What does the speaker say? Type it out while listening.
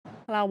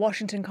Well, our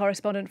Washington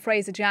correspondent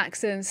Fraser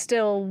Jackson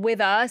still with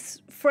us.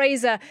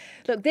 Fraser,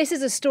 look, this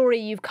is a story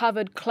you've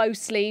covered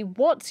closely.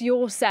 What's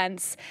your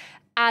sense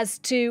as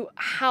to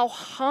how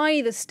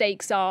high the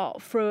stakes are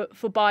for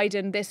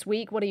Biden this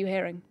week? What are you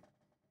hearing?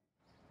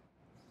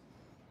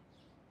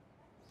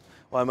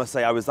 Well, I must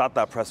say, I was at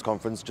that press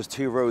conference just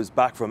 2 rows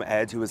back from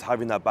Ed, who was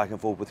having that back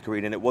and forth with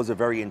Karine, and it was a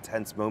very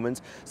intense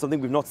moment,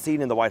 something we've not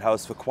seen in the White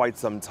House for quite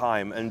some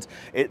time. And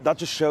that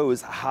just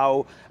shows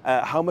how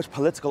much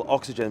political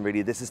oxygen,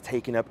 really, this is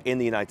taking up in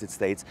the United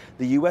States.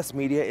 The US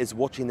media is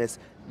watching this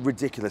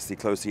ridiculously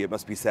closely, it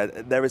must be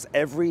said. There is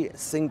every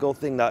single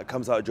thing that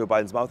comes out of Joe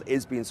Biden's mouth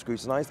is being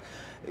scrutinized.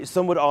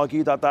 Some would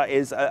argue that that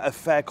is a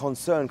fair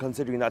concern,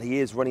 considering that he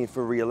is running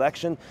for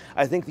re-election.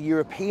 I think the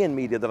European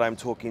media that I'm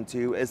talking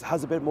to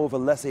has a bit more of a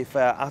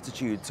laissez-faire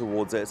attitude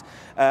towards it,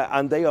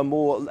 and they are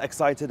more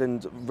excited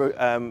and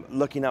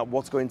looking at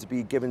what's going to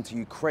be given to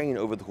Ukraine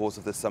over the course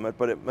of this summit.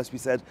 But it must be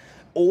said,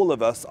 all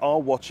of us are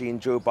watching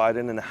Joe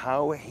Biden and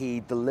how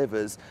he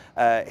delivers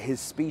his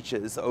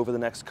speeches over the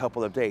next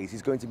couple of days.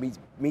 He's going to be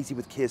meeting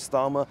with Keir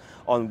Starmer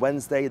on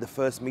Wednesday, the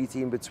first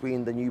meeting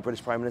between the new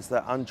British Prime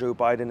Minister and Joe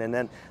Biden, and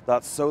then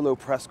that solo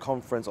press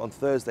conference on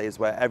Thursday is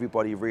where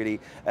everybody really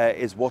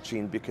is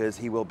watching, because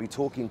he will be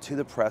talking to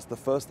the press, the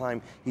first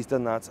time he's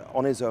done that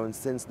on his own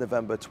since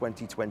November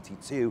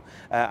 2022,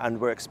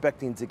 and we're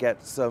expecting to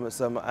get some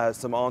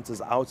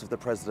answers out of the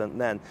president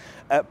then.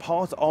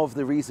 Part of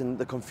the reason,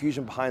 the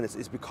confusion behind this,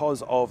 is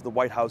because of the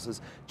White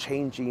House's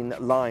changing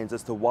lines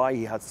as to why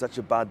he had such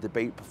a bad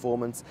debate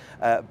performance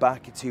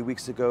back 2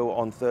 weeks ago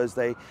on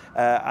Thursday,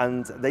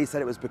 and they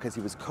said it was because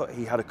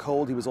he had a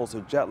cold. He was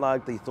also jet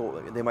lagged. They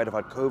thought they might have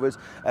had COVID,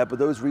 but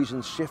those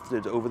reasons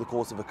shifted over the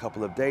course of a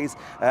couple of days,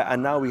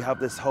 and now we have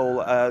this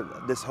whole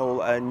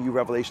new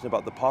revelation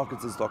about the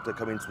Parkinson's doctor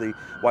coming to the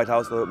White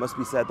House. Though it must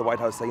be said, the White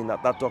House saying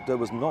that that doctor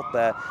was not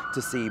there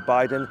to see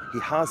Biden. He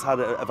has had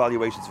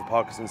evaluations for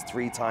Parkinson's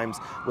 3 times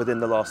within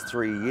the last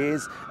 3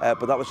 years,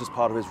 but that was just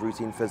part of his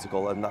routine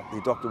physical, and that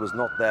the doctor was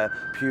not there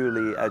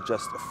purely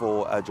just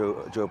for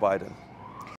Joe Biden.